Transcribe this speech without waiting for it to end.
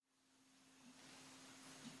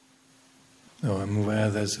No, I'm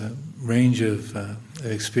aware there's a range of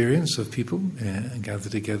experience of people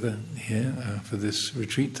gathered together here for this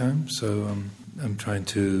retreat time. So I'm trying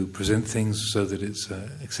to present things so that it's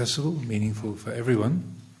accessible, meaningful for everyone.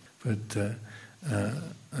 But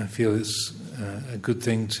I feel it's a good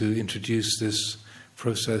thing to introduce this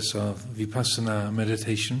process of Vipassana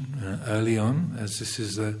meditation early on, as this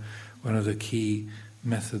is one of the key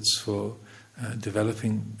methods for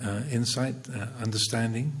developing insight,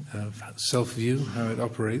 understanding of self-view, how it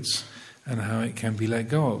operates, and how it can be let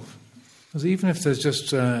go of. Because even if there's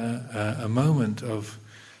just a moment of,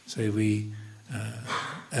 say,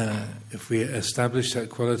 if we establish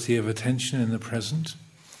that quality of attention in the present,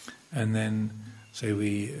 and then, say,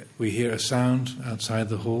 we hear a sound outside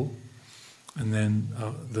the hall, and then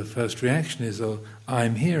the first reaction is, oh,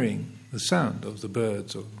 I'm hearing the sound of the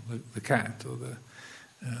birds or the cat or that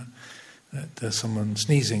there's someone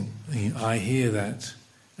sneezing. I hear that,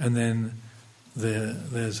 and then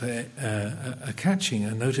there's a catching,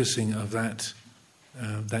 a noticing of that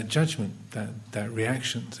judgment, that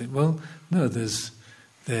reaction. Say, well, no,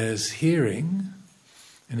 there's hearing,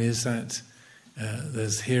 and is that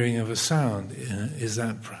there's hearing of a sound? Is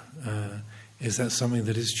that something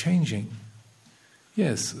that is changing?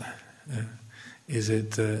 Yes. Is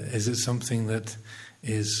it something that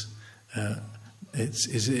is?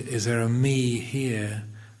 Is there a me here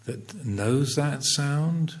that knows that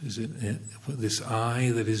sound? Is it this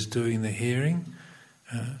I that is doing the hearing?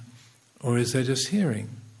 Or is there just hearing?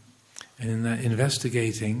 And in that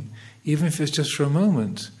investigating, even if it's just for a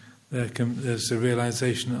moment, there's the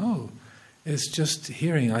realization, oh, it's just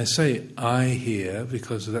hearing. I say I hear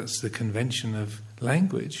because that's the convention of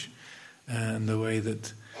language and the way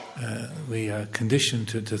that we are conditioned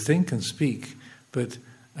to think and speak, but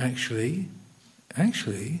actually,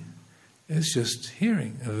 it's just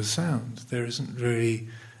hearing of a sound. There isn't really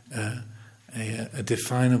a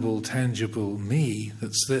definable, tangible me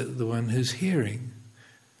that's the one who's hearing,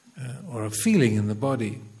 or a feeling in the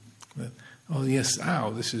body. That, oh yes,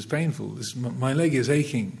 ow, this is painful. My leg is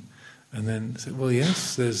aching, and then say, well,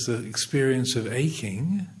 yes, there's the experience of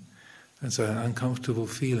aching. That's an uncomfortable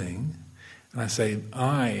feeling. And I say,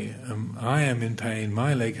 I am in pain.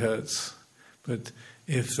 My leg hurts. But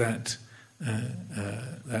if that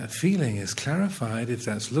feeling is clarified, if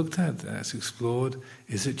that's looked at, that's explored,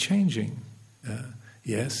 is it changing?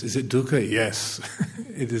 Yes. Is it dukkha? Yes.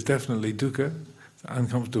 It is definitely dukkha. It's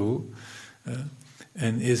uncomfortable.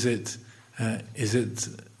 And is it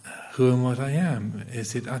who and what I am?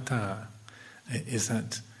 Is it atta? Is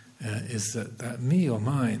that me or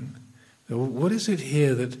mine? What is it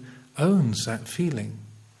here that owns that feeling?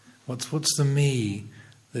 What's the me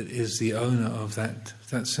that is the owner of that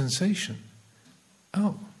sensation?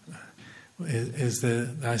 Oh,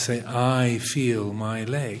 I say, I feel my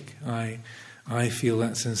leg. I feel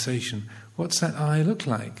that sensation. What's that I look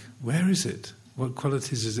like? Where is it? What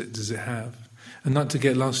qualities does it have? And not to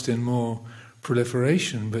get lost in more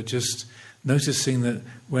proliferation, but just noticing that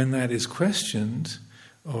when that is questioned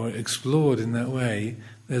or explored in that way,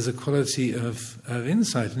 there's a quality of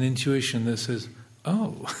insight and intuition that says,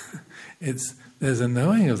 oh, there's a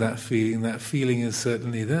knowing of that feeling is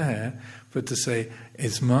certainly there, but to say,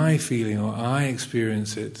 it's my feeling or I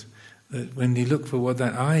experience it, that when you look for what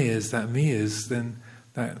that I is, that me is, then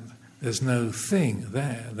there's no thing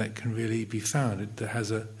there that can really be found. It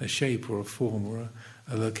has a shape or a form or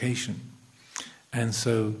a location. And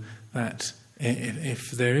so that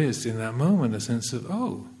if there is in that moment a sense of,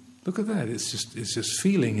 oh, look at that, it's just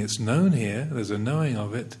feeling, it's known here, there's a knowing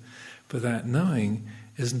of it, but that knowing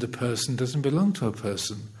isn't a person, doesn't belong to a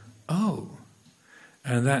person. Oh.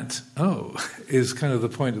 And that is kind of the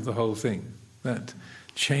point of the whole thing, that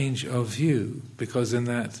change of view, because in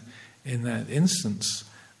that instance,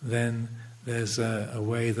 then there's a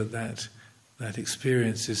way that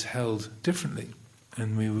experience is held differently.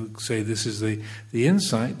 And we would say this is the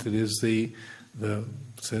insight that is the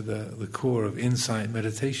core of insight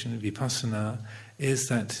meditation, Vipassana, is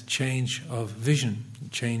that change of vision,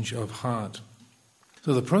 change of heart.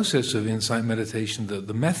 So the process of insight meditation,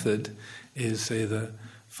 the method is, say, the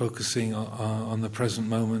focusing on the present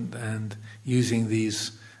moment and using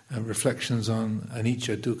these reflections on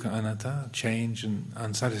anicca, dukkha, anatta, change and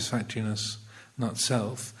unsatisfactoriness, not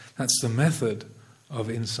self. That's the method of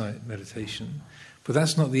insight meditation. But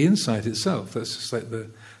that's not the insight itself. That's just like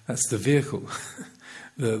that's the vehicle.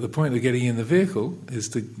 The point of getting in the vehicle is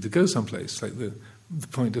to go someplace. Like the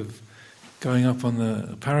point of going up on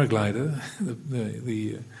the paraglider,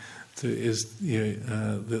 the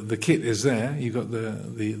kit is there. You've got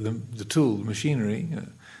the tool, the machinery,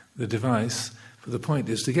 the device. But the point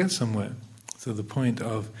is to get somewhere. So the point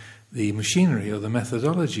of machinery or the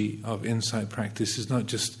methodology of insight practice is not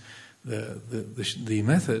just the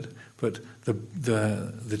method, but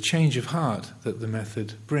the change of heart that the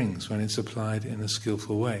method brings when it's applied in a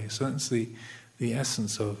skillful way. So that's the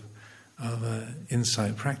essence of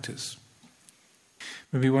insight practice.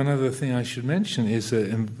 Maybe one other thing I should mention is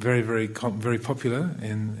very, very, very popular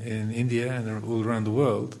in India and all around the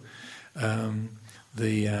world.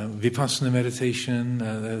 The Vipassana meditation,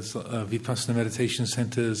 there's Vipassana meditation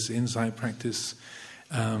centers, insight practice,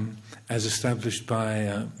 as established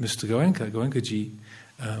by Mr. Goenka-ji.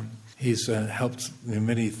 He's helped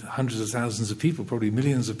many hundreds of thousands of people, probably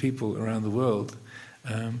millions of people around the world.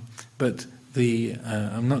 But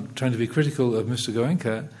I'm not trying to be critical of Mr.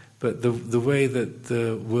 Goenka, but the way that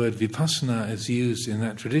the word Vipassana is used in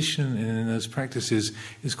that tradition and in those practices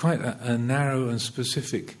is quite a narrow and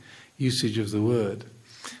specific usage of the word.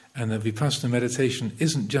 And the Vipassana meditation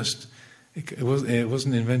isn't just, it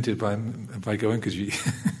wasn't invented by Goenka-ji.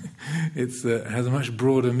 It has a much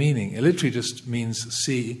broader meaning. It literally just means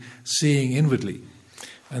seeing inwardly.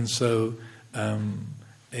 And so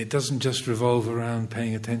it doesn't just revolve around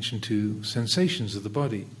paying attention to sensations of the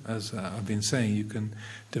body. As I've been saying, you can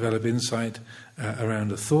develop insight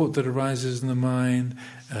around a thought that arises in the mind,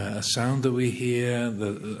 a sound that we hear,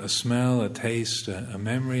 a smell, a taste, a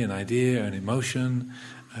memory, an idea, an emotion,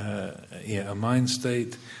 a mind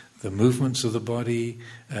state, the movements of the body.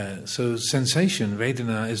 So sensation,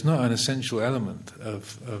 Vedana, is not an essential element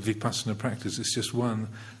of Vipassana practice. It's just one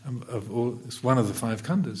of all. It's one of the five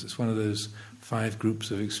khandhas. It's one of those 5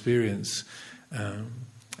 groups of experience.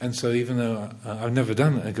 And so even though I've never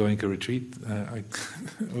done a Goenka retreat,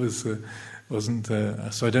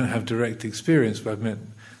 so I don't have direct experience, but I've met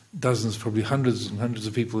dozens, probably hundreds and hundreds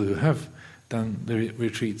of people who have done the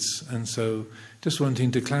retreats. And so just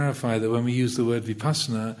wanting to clarify that when we use the word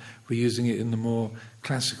Vipassana, we're using it in the more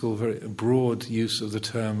classical, very broad use of the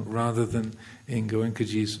term, rather than in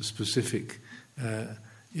Goenkaji's specific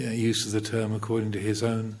use of the term according to his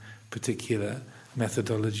own particular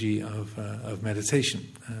methodology of meditation.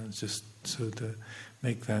 Just so to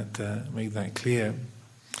make that clear.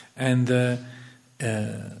 And the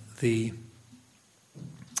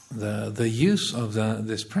use of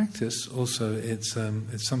this practice also, it's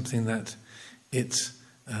something that it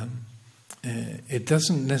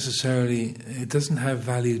doesn't have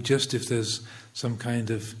value just if there's some kind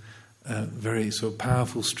of very sort of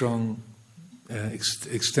powerful, strong,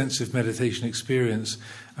 extensive meditation experience.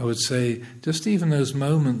 I would say just even those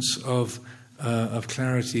moments of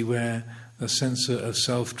clarity where a sense of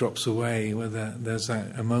self drops away, where there's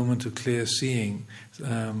a moment of clear seeing.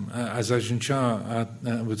 As Ajahn Chah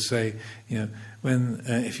would say, when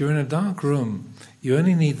if you're in a dark room, you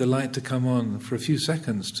only need the light to come on for a few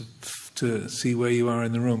seconds to see where you are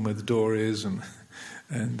in the room, where the door is and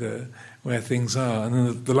where things are, and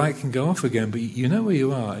then the light can go off again. But you know where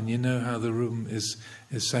you are, and you know how the room is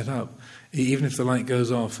set up. Even if the light goes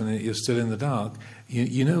off and you're still in the dark,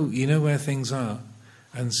 you know where things are.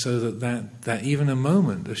 And so that even a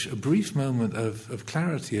moment, a brief moment of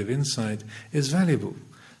clarity, of insight, is valuable.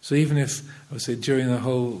 So even if, I would say, during the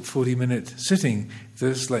whole 40-minute sitting,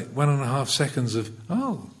 there's like 1.5 seconds of,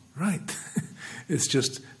 oh, right, it's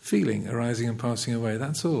just feeling arising and passing away,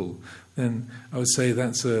 that's all, then I would say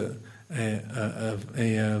that's a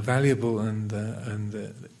valuable and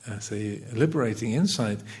say liberating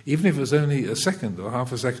insight, even if it was only a second or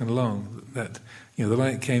half a second long, that the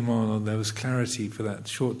light came on or there was clarity for that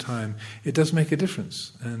short time. It does make a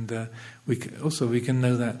difference, and we can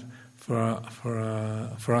know that for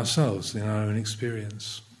ourselves in our own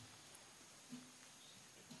experience.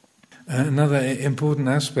 Another important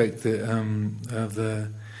aspect of the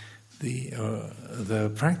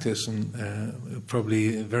practice, and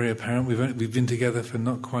probably very apparent. We've been together for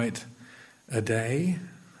not quite a day.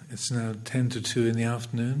 It's now 10 to 2 in the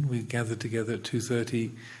afternoon. We gathered together at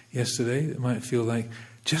 2:30 yesterday. It might feel like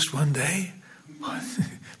just one day.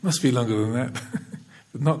 Must be longer than that,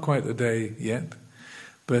 but not quite a day yet.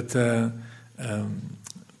 But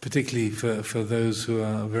particularly for those who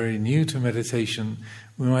are very new to meditation,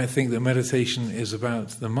 we might think that meditation is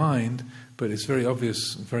about the mind, but it's very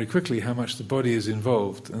obvious very quickly how much the body is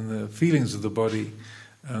involved and the feelings of the body,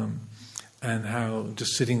 and how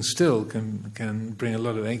just sitting still can bring a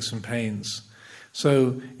lot of aches and pains.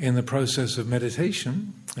 So in the process of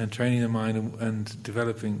meditation and training the mind and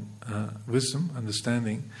developing wisdom,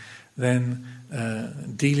 understanding, then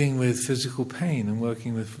dealing with physical pain and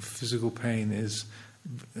working with physical pain is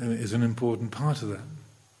an important part of that.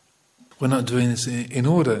 We're not doing this in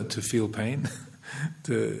order to feel pain.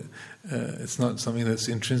 It's not something that's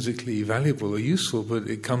intrinsically valuable or useful, but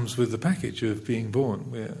it comes with the package of being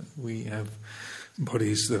born, where we have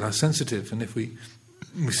bodies that are sensitive, and if we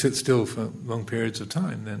sit still for long periods of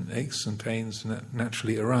time, then aches and pains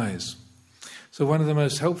naturally arise. So one of the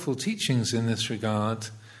most helpful teachings in this regard,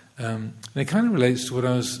 and it kind of relates to what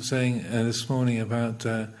I was saying this morning about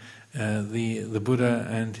the Buddha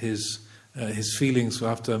and his feelings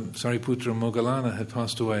after Sariputra and Moggallana had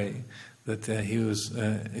passed away, that he was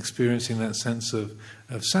experiencing that sense of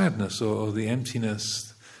sadness or the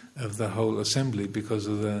emptiness of the whole assembly because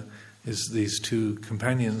of these two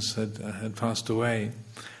companions had passed away.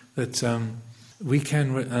 That we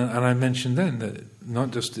can, and I mentioned then that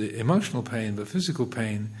not just emotional pain but physical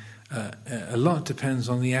pain, a lot depends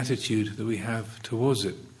on the attitude that we have towards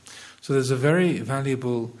it. So there's a very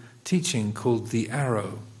valuable teaching called the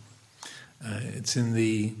arrow. It's in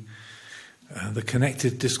the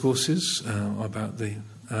connected discourses about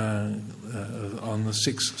on the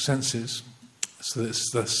six senses. So it's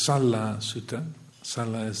the Salla Sutta.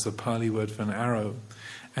 Salla is the Pali word for an arrow.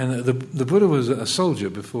 And the Buddha was a soldier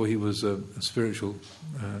before he was a spiritual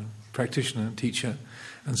practitioner and teacher.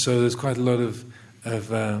 And so there's quite a lot of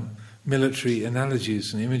military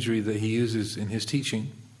analogies and imagery that he uses in his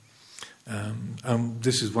teaching.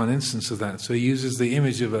 This is one instance of that. So he uses the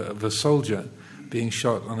image of a soldier being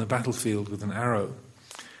shot on a battlefield with an arrow.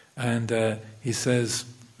 And he says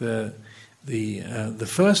the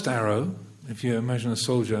first arrow, if you imagine a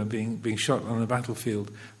soldier being shot on a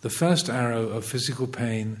battlefield, the first arrow of physical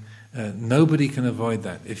pain, nobody can avoid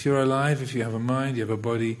that. If you're alive, if you have a mind, you have a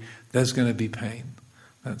body, there's going to be pain.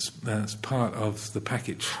 That's part of the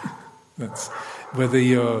package. That's whether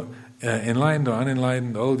you're enlightened or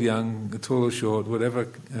unenlightened, old, young, tall or short, whatever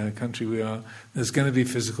country we are, there's going to be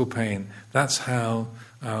physical pain. That's how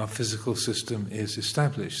our physical system is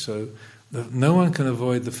established. So no one can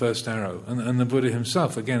avoid the first arrow. And the Buddha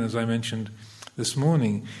himself, again, as I mentioned this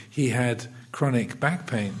morning, he had chronic back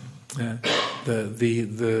pain.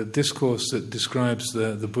 The discourse that describes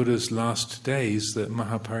the Buddha's last days, the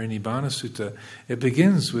Mahaparinibbana Sutta, it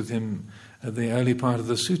begins with him at the early part of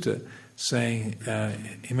the sutta saying,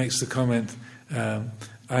 he makes the comment, I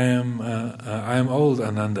am old,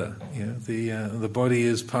 Ananda. You know, the body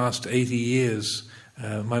is past 80 years.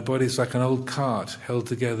 My body is like an old cart held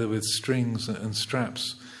together with strings and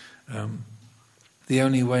straps. The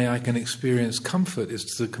only way I can experience comfort is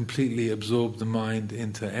to completely absorb the mind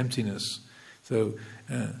into emptiness. So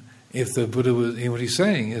if the Buddha was, what he's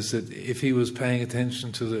saying is that if he was paying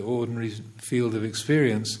attention to the ordinary field of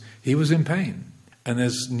experience, he was in pain. And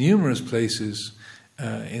there's numerous places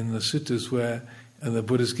in the suttas where the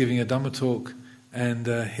Buddha's giving a Dhamma talk, and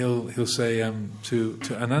he'll say to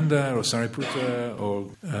Ananda or Sariputra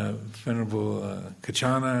or Venerable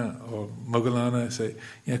Kachana or Moggallana, say,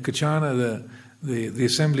 Kachana, the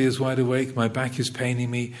assembly is wide awake, my back is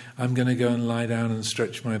paining me, I'm going to go and lie down and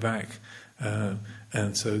stretch my back.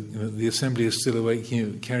 And so the assembly is still awake,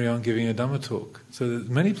 you carry on giving a Dhamma talk. So there's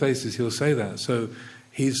many places he'll say that. So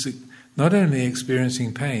he's not only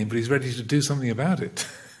experiencing pain, but he's ready to do something about it.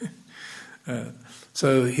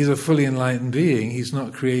 So he's a fully enlightened being. He's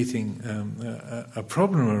not creating a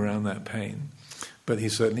problem around that pain, but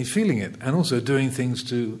he's certainly feeling it, and also doing things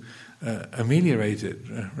to ameliorate it,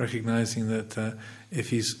 recognizing that if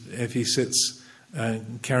he sits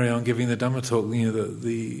carry on giving the Dhamma talk,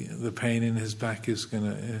 the pain in his back is going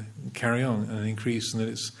to carry on and increase, and that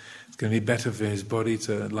it's going to be better for his body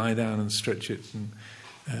to lie down and stretch it and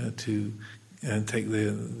to take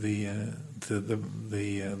the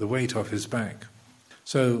weight off his back.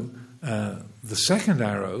 So the second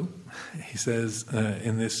arrow, he says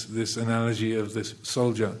in this analogy of this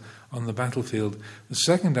soldier on the battlefield, the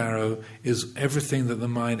second arrow is everything that the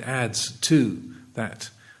mind adds to that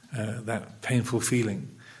painful feeling.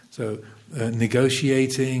 So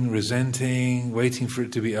negotiating, resenting, waiting for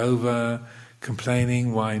it to be over,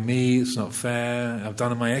 complaining, why me, it's not fair, I've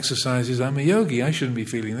done my exercises, I'm a yogi, I shouldn't be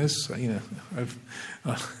feeling this, I've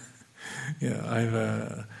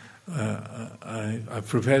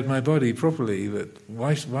prepared my body properly, but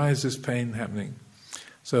why is this pain happening?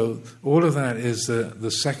 So all of that is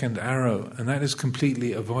the second arrow, and that is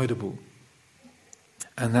completely avoidable.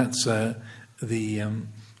 And that's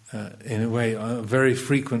in a way, a very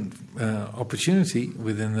frequent opportunity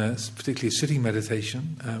within particularly sitting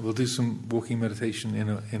meditation. We'll do some walking meditation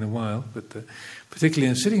in a while, but particularly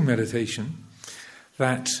in sitting meditation,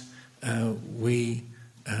 that we're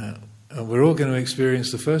all going to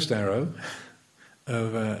experience the first arrow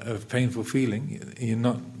of painful feeling.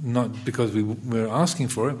 Not because we're asking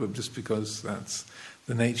for it, but just because that's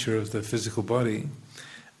the nature of the physical body.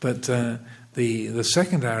 But the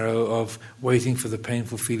second arrow of waiting for the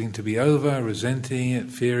painful feeling to be over, resenting it,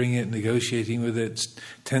 fearing it, negotiating with it,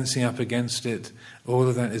 tensing up against it, all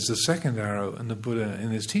of that is the second arrow. And the Buddha in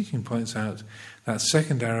his teaching points out that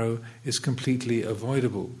second arrow is completely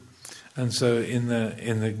avoidable. And so in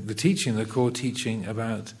the teaching, the core teaching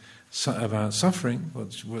about suffering,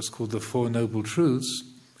 what's called the Four Noble Truths,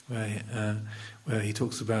 where he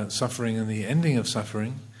talks about suffering and the ending of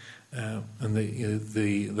suffering, and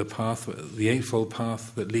the path, the eightfold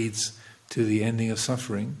path that leads to the ending of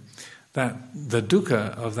suffering, that the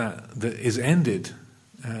dukkha of that is ended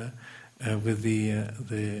with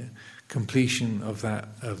the completion of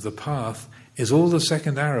the path is all the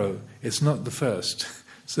second arrow. It's not the first.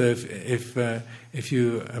 So if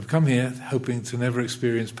you have come here hoping to never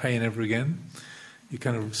experience pain ever again, you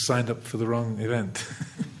kind of signed up for the wrong event.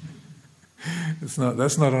 That's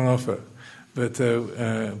not on offer. But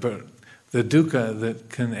the dukkha that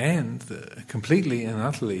can end completely and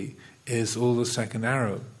utterly is all the second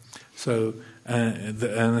arrow. So and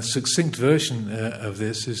a succinct version of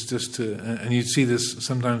this is just to, and you'd see this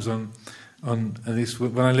sometimes on at least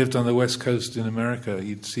when I lived on the West Coast in America,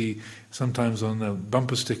 you'd see sometimes on the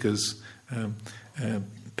bumper stickers,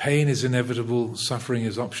 pain is inevitable, suffering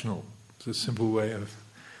is optional. It's a simple way of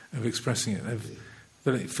expressing it.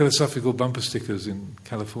 Very philosophical bumper stickers in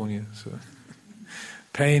California. So,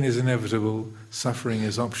 pain is inevitable, suffering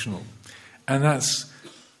is optional, and that's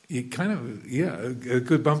a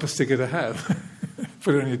good bumper sticker to have.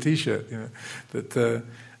 Put it on your T-shirt, That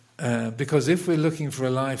because if we're looking for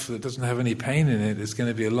a life that doesn't have any pain in it, it's going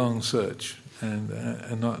to be a long search and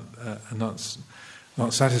not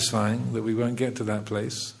satisfying. That we won't get to that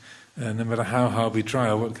place, no matter how hard we try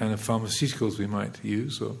or what kind of pharmaceuticals we might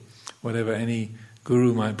use or whatever any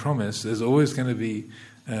guru might promise. There's always going to be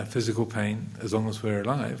physical pain as long as we're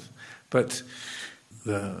alive. But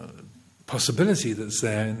the possibility that's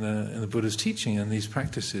there in the Buddha's teaching and these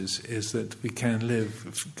practices is that we can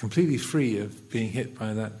live completely free of being hit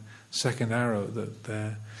by that second arrow, that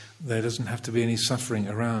there doesn't have to be any suffering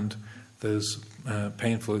around those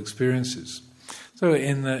painful experiences. So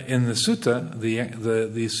in the sutta,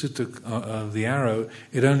 the sutta of the arrow,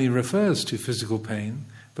 it only refers to physical pain,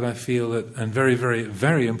 but I feel that, and very, very,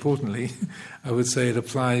 very importantly, I would say it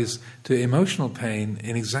applies to emotional pain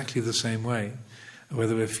in exactly the same way.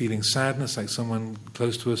 Whether we're feeling sadness, like someone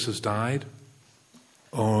close to us has died,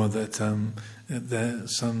 or that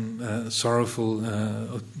some sorrowful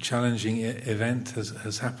or challenging event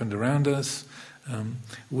has happened around us,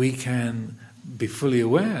 we can be fully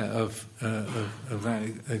aware of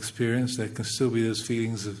that experience. There can still be those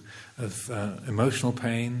feelings of emotional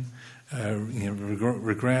pain,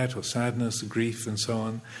 regret or sadness, grief, and so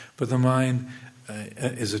on. But the mind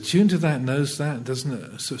is attuned to that, knows that,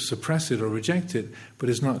 doesn't suppress it or reject it, but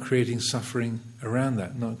is not creating suffering around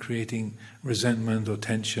that, not creating resentment or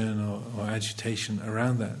tension or agitation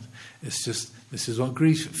around that. It's just, this is what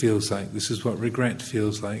grief feels like, this is what regret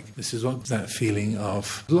feels like, this is what that feeling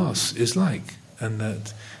of loss is like, and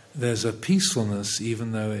that there's a peacefulness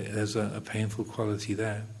even though there's a painful quality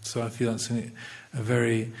there. So I feel that's a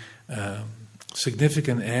very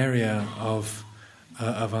significant area of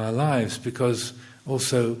our lives, because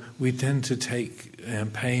also we tend to take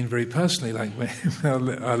pain very personally. Like when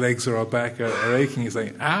our legs or our back are aching, it's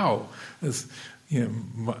like, ow,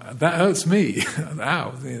 that hurts me.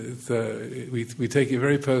 Ow. We take it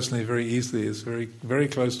very personally, very easily. It's very, very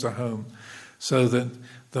close to home. So that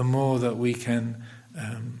the more that we can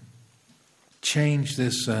change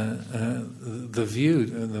this, the view,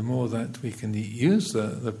 the more that we can use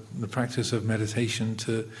the practice of meditation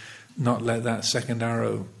to not let that second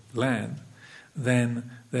arrow land, then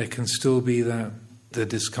there can still be the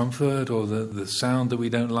discomfort or the sound that we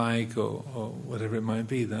don't like or whatever it might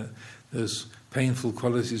be. That those painful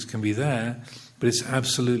qualities can be there, but it's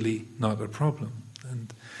absolutely not a problem.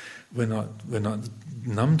 And we're not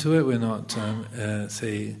numb to it. We're not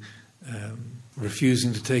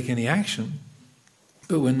refusing to take any action,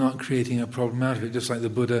 but we're not creating a problem out of it. Just like the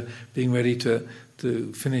Buddha being ready to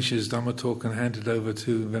finish his Dhamma talk and hand it over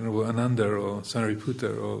to Venerable Ananda or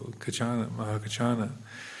Sariputta or Mahakachana,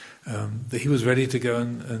 that he was ready to go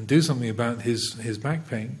and do something about his back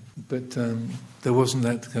pain, but there wasn't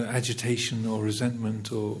that kind of agitation or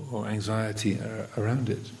resentment or anxiety around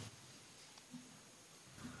it.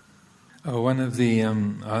 One of the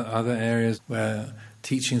other areas where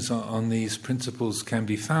teachings on these principles can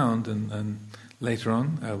be found, and later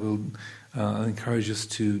on I'll encourage us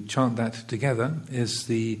to chant that together, is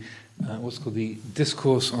the what's called the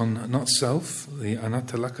Discourse on Not Self, the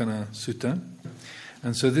Anatta Lakkhana Sutta.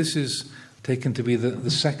 And so this is taken to be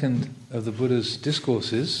the second of the Buddha's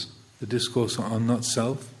discourses, the discourse on not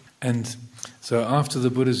self. And so after the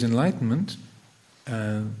Buddha's enlightenment,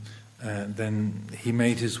 then he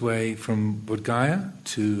made his way from Bodh Gaya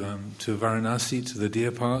to Varanasi, to the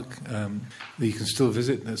deer park. You can still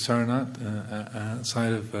visit Saranath.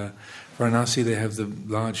 Outside of Varanasi, they have the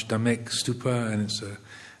large Dhamek stupa, and it's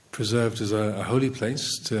preserved as a holy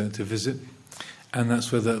place to visit. And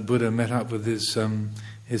that's where the Buddha met up with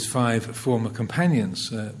his 5 former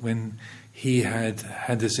companions when he had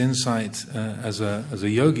this insight as a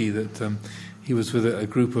yogi that he was with a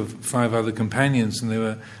group of 5 other companions, and they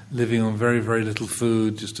were living on very, very little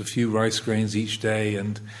food, just a few rice grains each day,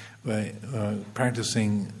 and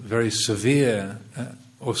practicing very severe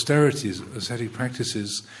austerities, ascetic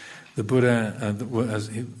practices. The Buddha,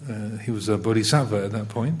 he was a bodhisattva at that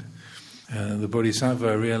point. The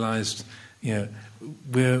bodhisattva realized,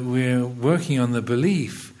 we're working on the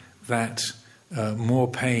belief that more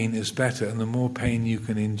pain is better, and the more pain you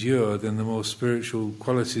can endure, then the more spiritual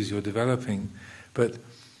qualities you're developing. But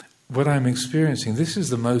what I'm experiencing, this is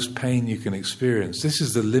the most pain you can experience. This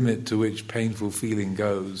is the limit to which painful feeling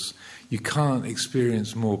goes. You can't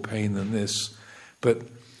experience more pain than this. But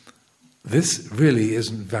this really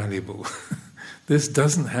isn't valuable. This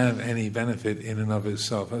doesn't have any benefit in and of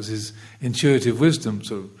itself. As his intuitive wisdom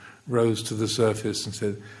sort of rose to the surface and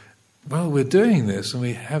said, well, we're doing this and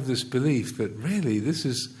we have this belief, but really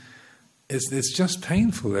it's just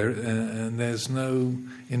painful there, and there's no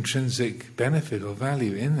intrinsic benefit or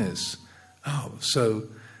value in this. So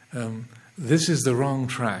this is the wrong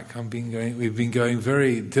track. We've been going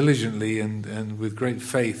very diligently and with great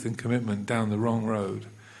faith and commitment down the wrong road.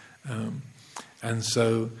 And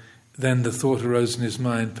so then the thought arose in his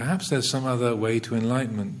mind, perhaps there's some other way to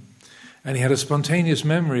enlightenment. And he had a spontaneous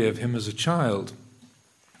memory of him as a child,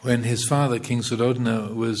 when his father, King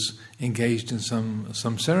Suddhodana, was engaged in some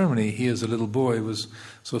ceremony. He, as a little boy, was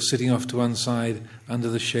sort of sitting off to one side under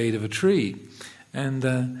the shade of a tree, and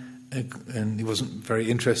he wasn't very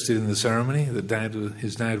interested in the ceremony that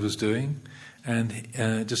his dad was doing, and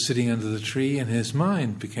just sitting under the tree, and his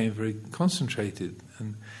mind became very concentrated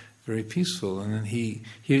and very peaceful. And then he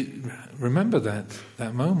remembered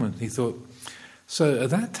that moment. He thought, so at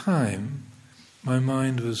that time, my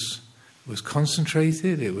mind was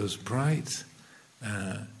concentrated, it was bright,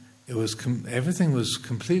 everything was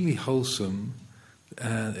completely wholesome,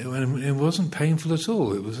 it wasn't painful at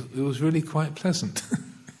all. It was really quite pleasant.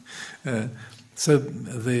 So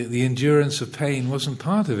the endurance of pain wasn't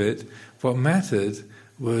part of it. What mattered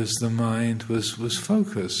was the mind was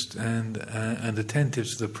focused and attentive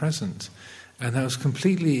to the present, and that was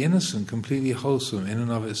completely innocent, completely wholesome in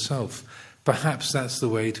and of itself. Perhaps that's the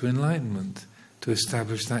way to enlightenment, to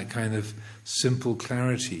establish that kind of simple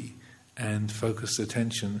clarity and focused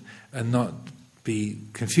attention, and not be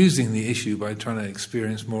confusing the issue by trying to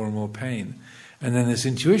experience more and more pain. And then this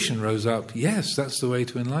intuition rose up. Yes, that's the way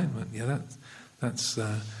to enlightenment. Yeah, that's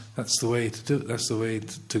the way to do it. That's the way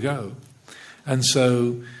to go. And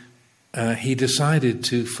so he decided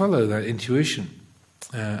to follow that intuition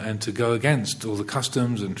and to go against all the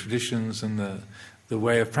customs and traditions and the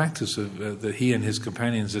way of practice that he and his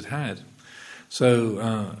companions had.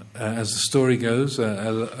 So, as the story goes,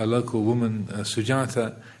 a local woman,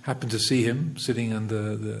 Sujata, happened to see him sitting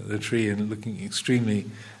under the tree and looking extremely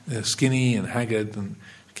skinny and haggard, and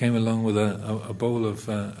came along with a bowl of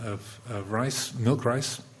rice, milk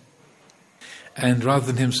rice. And rather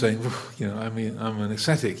than him saying, I'm an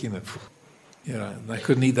ascetic, I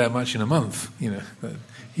couldn't eat that much in a month,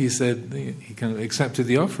 he said he kind of accepted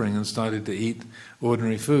the offering and started to eat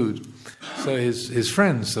ordinary food. So his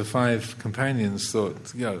friends, the 5 companions, thought,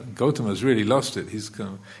 Gautama's really lost it. He's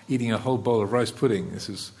kind of eating a whole bowl of rice pudding. This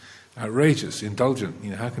is outrageous, indulgent.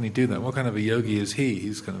 How can he do that? What kind of a yogi is he?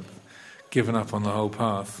 He's kind of given up on the whole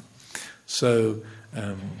path. So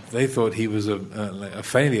they thought he was a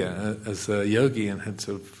failure as a yogi and had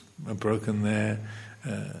sort of broken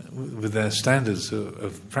with their standards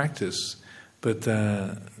of practice. But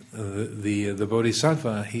the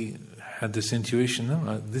bodhisattva, he had this intuition.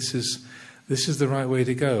 No, this is the right way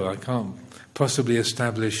to go. I can't possibly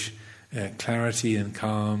establish clarity and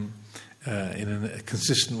calm in a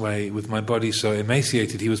consistent way with my body so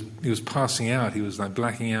emaciated. He was passing out. He was like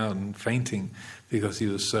blacking out and fainting because he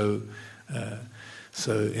was so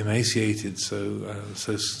emaciated,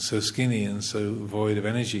 so skinny and so void of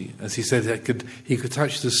energy. As he said, he could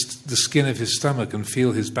touch the skin of his stomach and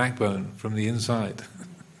feel his backbone from the inside.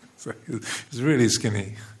 So he was really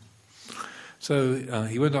skinny. So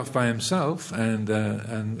he went off by himself and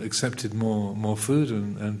accepted more food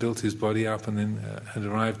and built his body up, and then had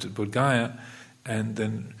arrived at Bodh Gaya, and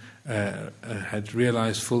then had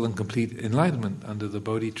realized full and complete enlightenment under the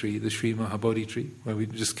Bodhi tree, the Sri Mahabodhi tree, where we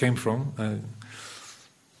just came from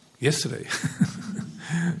yesterday.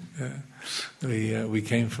 We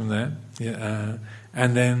came from there,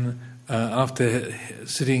 and then after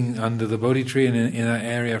sitting under the Bodhi tree in that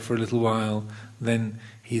area for a little while, then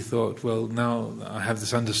he thought, well, now I have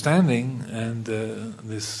this understanding, and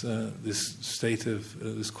this state of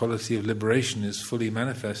this quality of liberation is fully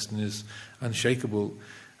manifest and is unshakable.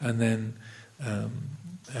 And then,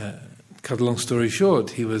 cut a long story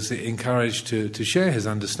short, he was encouraged to share his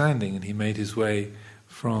understanding, and he made his way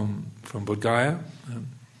from Bodh Gaya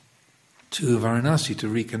to Varanasi to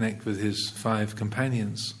reconnect with his 5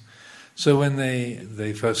 companions. So when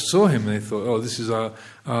they first saw him, they thought, oh, this is our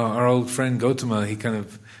old friend Gautama. He kind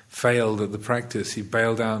of failed at the practice. He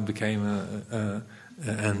bailed out and became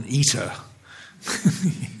an eater.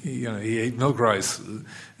 He ate milk rice,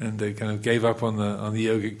 and they kind of gave up on the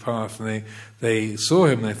yogic path. And they saw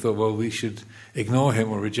him, and they thought, well, we should ignore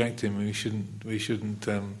him or reject him. We shouldn't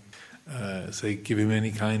say give him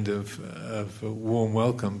any kind of warm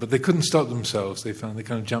welcome. But they couldn't stop themselves. They kind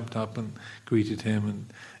of jumped up and greeted him,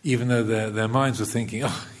 and even though their minds were thinking,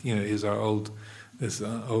 oh, here's our old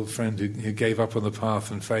friend who gave up on the path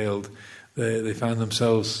and failed, they found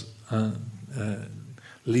themselves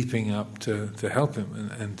leaping up to help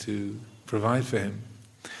him and to provide for him.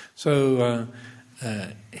 So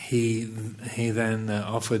he then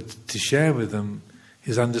offered to share with them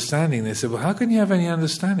his understanding. They said, well, how can you have any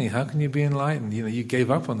understanding? How can you be enlightened? You gave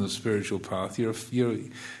up on the spiritual path. You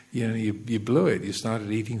blew it. You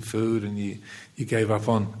started eating food, and you gave up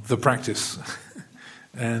on the practice.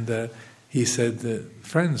 And he said that,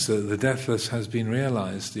 friends, the deathless has been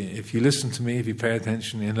realized. If you listen to me, if you pay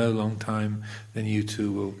attention in a long time, then you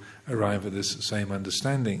too will arrive at this same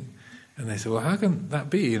understanding. And they said, well, how can that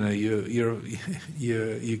be?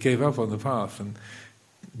 You gave up on the path. And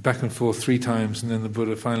back and forth 3 times, and then the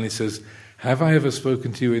Buddha finally says, have I ever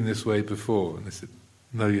spoken to you in this way before? And they said,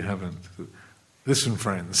 no, you haven't. Listen,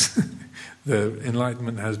 friends, the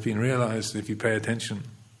enlightenment has been realized. If you pay attention,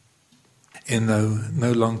 in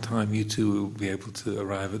no long time you too will be able to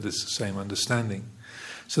arrive at this same understanding.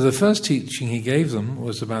 So the first teaching he gave them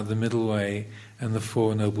was about the middle way and the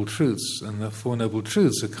 4 noble truths. And the 4 noble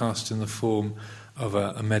truths are cast in the form of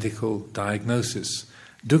a medical diagnosis.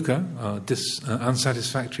 Dukkha,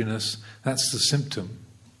 unsatisfactoriness, that's the symptom.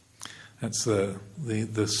 That's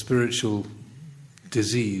the spiritual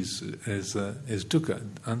disease is dukkha,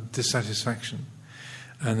 dissatisfaction.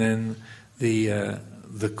 And then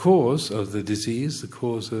the cause of the disease, the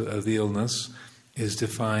cause of the illness, is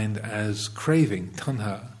defined as craving,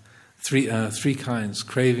 tanha. 3 kinds: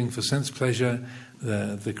 craving for sense pleasure,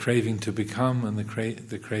 the craving to become, and the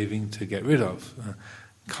craving to get rid of.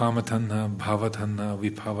 Kama tanha, bhava tanha,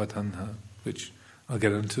 vibhava tanha, which I'll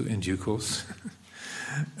get into in due course.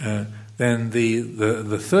 Then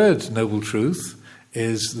the third noble truth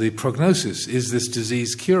is the prognosis. Is this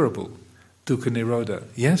disease curable? Dukkha nirodha.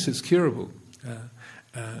 Yes, it's curable.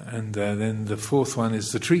 And then the 4th one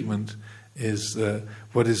is the treatment. Is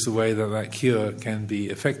what is the way that cure can be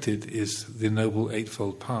effected? Is the noble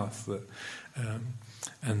eightfold path.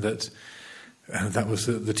 And that was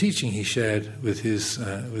the teaching he shared with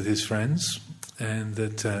his friends, and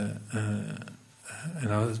that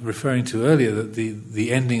and I was referring to earlier that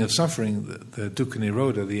the ending of suffering, the dukkha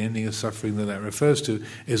nirodha, the ending of suffering that refers to,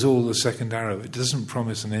 is all the second arrow. It doesn't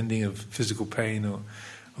promise an ending of physical pain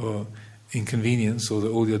or inconvenience, or that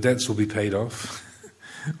all your debts will be paid off,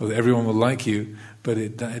 or that everyone will like you, but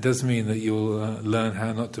it does mean that you'll learn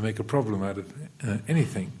how not to make a problem out of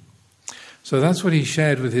anything. So that's what he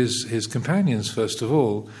shared with his companions, first of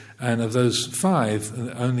all, and of those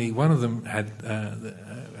 5, only one of them had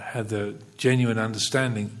the genuine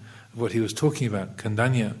understanding of what he was talking about,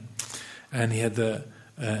 Kandanya, and he had the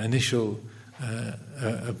initial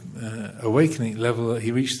awakening level.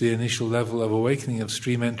 He reached the initial level of awakening of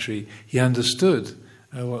stream entry. He understood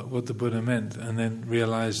what the Buddha meant, and then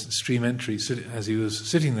realized stream entry as he was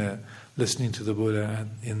sitting there listening to the Buddha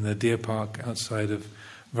in the deer park outside of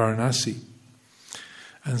Varanasi.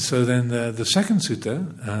 And so then the second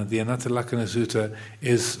sutta, the Anatta Lakkhana Sutta,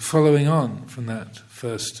 is following on from that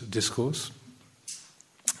first discourse.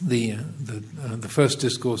 The first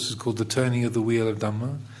discourse is called the turning of the wheel of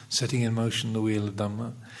Dhamma, setting in motion the wheel of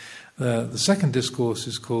Dhamma. The second discourse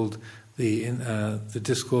is called the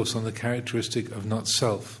discourse on the characteristic of not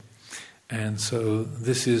self. And so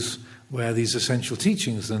this is where these essential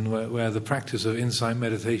teachings and where the practice of insight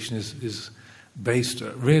meditation is based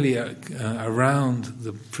really around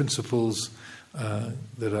the principles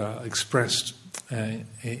that are expressed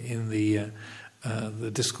in the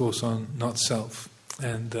the discourse on not self.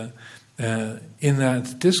 And in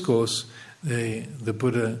that discourse, the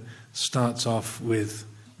Buddha starts off with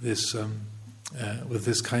this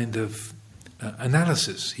kind of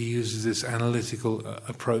analysis. He uses this analytical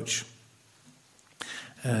approach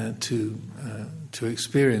to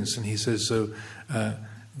experience, and he says, so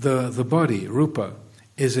the body, rupa,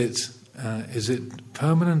 is it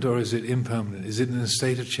permanent or is it impermanent? Is it in a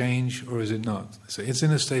state of change or is it not? So it's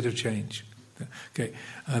in a state of change. Okay,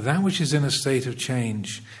 that which is in a state of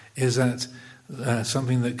change, is that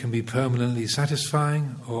something that can be permanently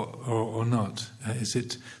satisfying or not? Is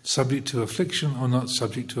it subject to affliction or not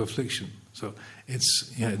subject to affliction? So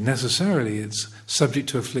it's necessarily it's subject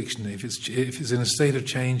to affliction. If it's in a state of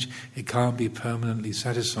change, it can't be permanently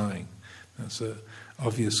satisfying. That's an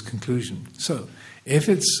obvious conclusion. So if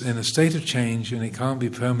it's in a state of change and it can't be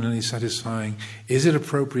permanently satisfying, is it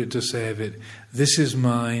appropriate to say of it, this is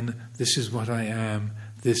mine, this is what I am,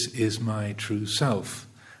 this is my true self?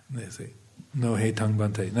 And they say, no, he tang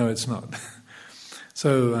bante. No, it's not.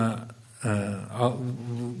 So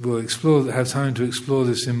we'll have time to explore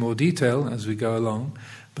this in more detail as we go along.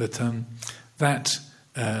 But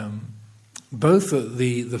both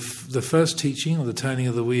the first teaching, or the turning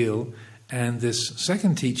of the wheel, and this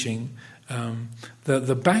second teaching,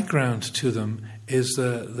 the background to them is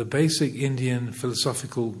the basic Indian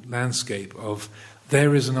philosophical landscape of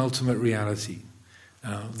there is an ultimate reality,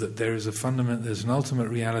 that there's an ultimate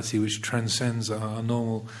reality which transcends our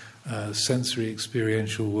normal sensory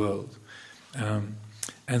experiential world.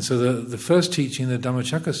 And so the first teaching, the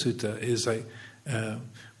Dhammacakka Sutta, is like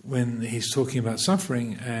when he's talking about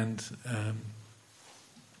suffering and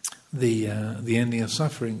the ending of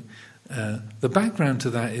suffering. The background to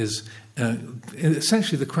that is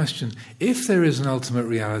essentially the question: if there is an ultimate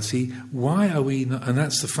reality, why are we not? And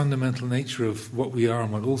that's the fundamental nature of what we are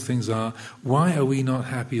and what all things are. Why are we not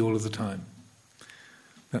happy all of the time?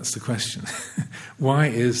 That's the question. Why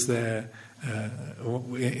is there?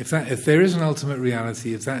 If there is an ultimate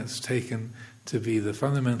reality, if that's taken to be the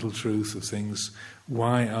fundamental truth of things,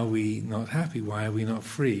 why are we not happy? Why are we not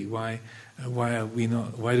free? Why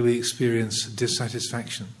do we experience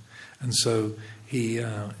dissatisfaction? And so he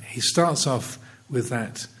starts off with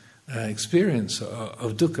that experience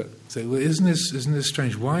of dukkha. So, well, isn't this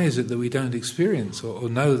strange? Why is it that we don't experience or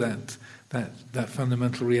know that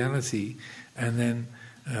fundamental reality? And then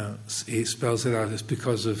he spells it out. It's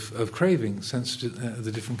because of craving,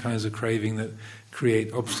 the different kinds of craving that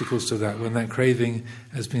create obstacles to that. When that craving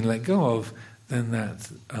has been let go of, then that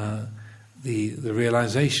the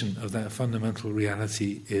realization of that fundamental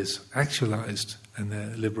reality is actualized, and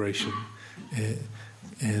the liberation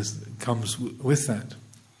comes with that.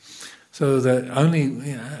 So that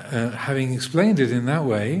only having explained it in that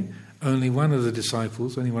way, only one of the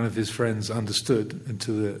disciples, only one of his friends understood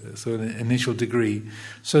to an initial degree.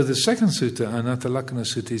 So the second sutta, Anattalakkana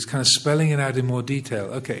Sutta, is kind of spelling it out in more detail.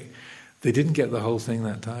 Okay, they didn't get the whole thing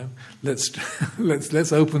that time. Let's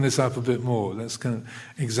open this up a bit more. Let's kind of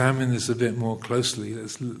examine this a bit more closely.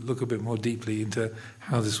 Let's look a bit more deeply into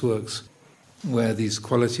how this works, where these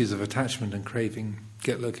qualities of attachment and craving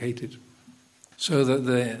get located. So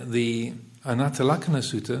that the Anattalakkana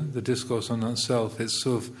Sutta, the discourse on non-self, is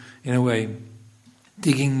sort of, in a way,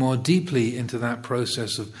 digging more deeply into that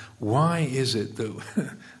process of why is it that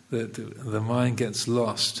the mind gets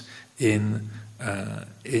lost in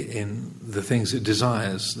the things it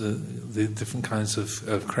desires, the different kinds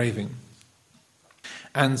of craving.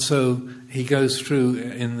 And so he goes through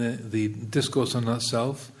in the discourse on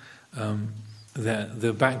not-self.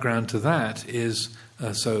 The background to that is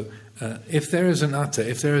if there is an atta,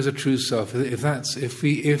 if there is a true self, if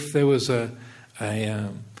there was a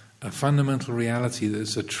fundamental reality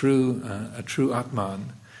that's a true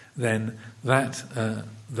Atman, then that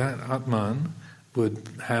Atman would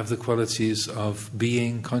have the qualities of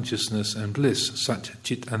being, consciousness, and bliss, Sat,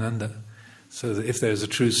 Chit, Ananda. So that if there's a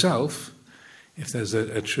true self, if there's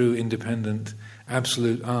a true independent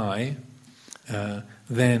absolute I,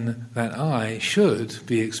 then that I should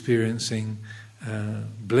be experiencing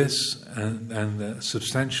bliss and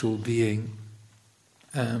substantial being,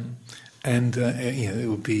 and it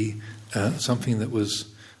would be something that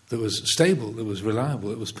was stable, that was reliable,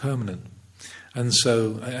 that was permanent. And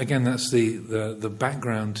so again, that's the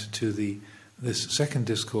background to this second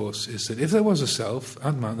discourse, is that if there was a self,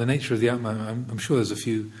 Atman, the nature of the Atman, I'm sure there's a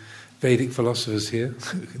few Vedic philosophers here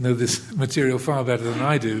who know this material far better than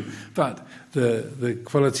I do, but the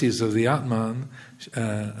qualities of the Atman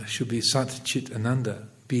should be Sat, Chit, Ananda,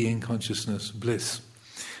 being, consciousness, bliss.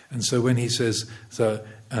 And so when he says the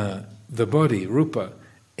body, rupa,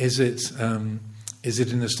 is it Is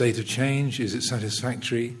it in a state of change? Is it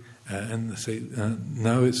satisfactory? And they say,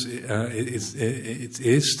 no, it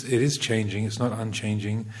is changing. It's not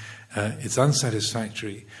unchanging. It's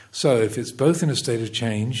unsatisfactory. So if it's both in a state of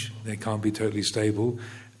change, it can't be totally stable.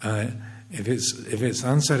 If it's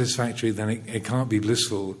unsatisfactory, then it can't be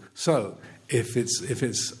blissful. So if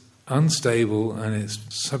it's unstable and it's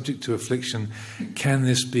subject to affliction, can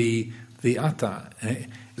this be the atta?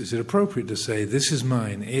 Is it appropriate to say, this is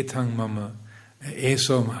mine, etang mama,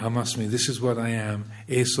 eso hamasmi, this is what I am,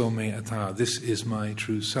 eso me atta, this is my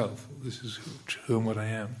true self, this is who and what I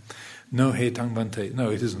am. No he tang bante, no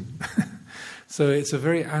it isn't. So it's a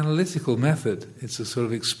very analytical method, it's a sort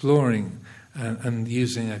of exploring and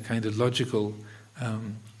using a kind of logical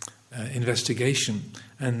investigation.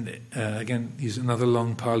 And again, use another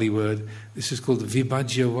long Pali word, this is called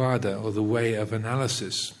vibhajyavada, or the way of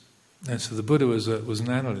analysis. And so the Buddha was an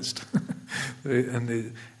analyst.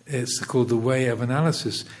 And it's called the way of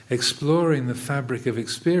analysis, exploring the fabric of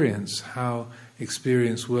experience, how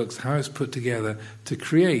experience works, how it's put together to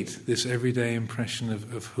create this everyday impression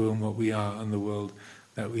of who and what we are and the world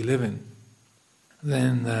that we live in.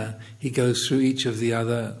 Then he goes through each of the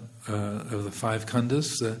other of the 5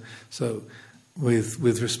 khandhas. So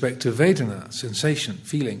with respect to Vedana, sensation,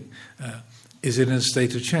 feeling, is it in a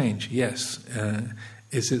state of change? Yes.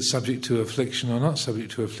 Is it subject to affliction or not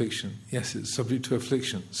subject to affliction? Yes, it's subject to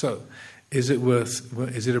affliction. So, is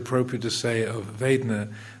it appropriate to say of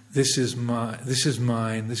Vedana, this is mine, this is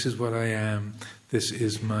what I am, this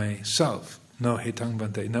is myself? No, hetang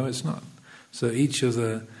bante. No, it's not. So each of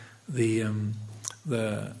the 5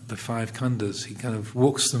 khandhas, he kind of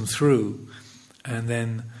walks them through, and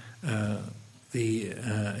then the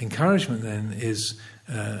encouragement then is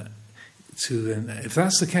to then, if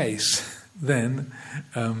that's the case, then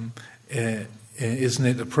isn't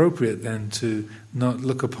it appropriate then to not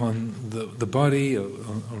look upon the body or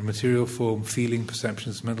material form, feeling,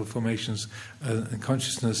 perceptions, mental formations, and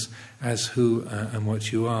consciousness as who and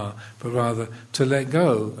what you are, but rather to let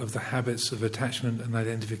go of the habits of attachment and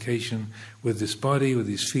identification with this body, with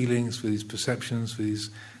these feelings, with these perceptions, with these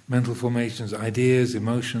mental formations, ideas,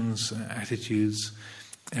 emotions, attitudes,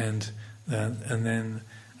 and then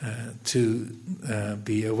to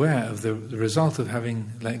be aware of the result of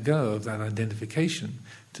having let go of that identification,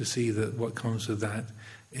 to see that what comes with that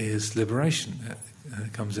is liberation,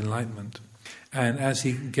 comes enlightenment. And as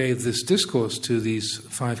he gave this discourse to these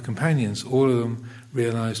 5 companions, all of them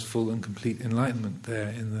realized full and complete enlightenment there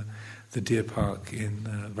in the deer park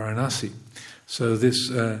in Varanasi. So this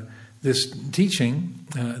teaching,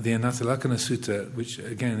 the Anatalakkhana Sutta, which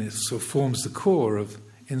again sort of forms the core of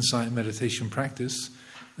insight meditation practice,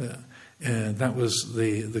 that was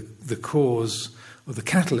the cause or the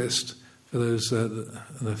catalyst for those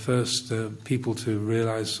the first people to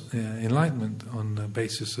realize enlightenment on the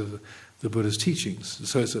basis of the Buddha's teachings.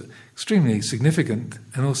 So it's extremely significant,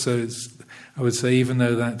 and also I would say, even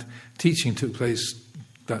though that teaching took place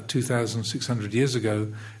about 2,600 years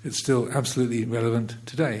ago, it's still absolutely relevant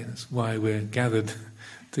today. That's why we're gathered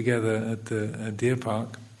together at the deer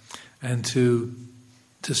park, and to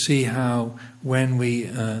see how, when we,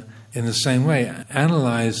 in the same way,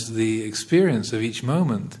 analyze the experience of each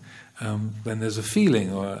moment, when there's a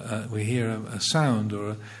feeling, or we hear a sound,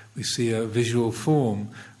 or we see a visual form,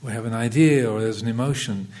 we have an idea, or there's an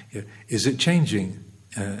emotion, is it changing?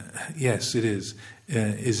 Yes, it is.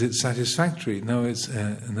 Is it satisfactory? No, it's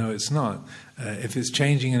not. If it's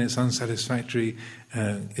changing and it's unsatisfactory,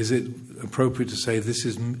 is it appropriate to say, this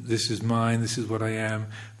is mine, this is what I am,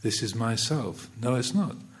 this is myself? No, it's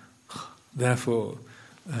not. Therefore,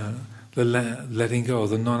 the letting go,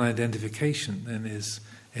 the non-identification, then is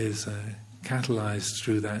catalyzed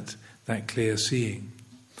through that clear seeing.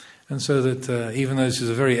 And so that even though this is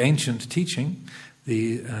a very ancient teaching,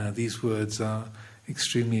 these words are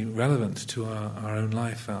extremely relevant to our own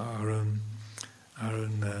life, our own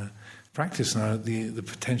practice, and the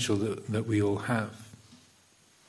potential that we all have.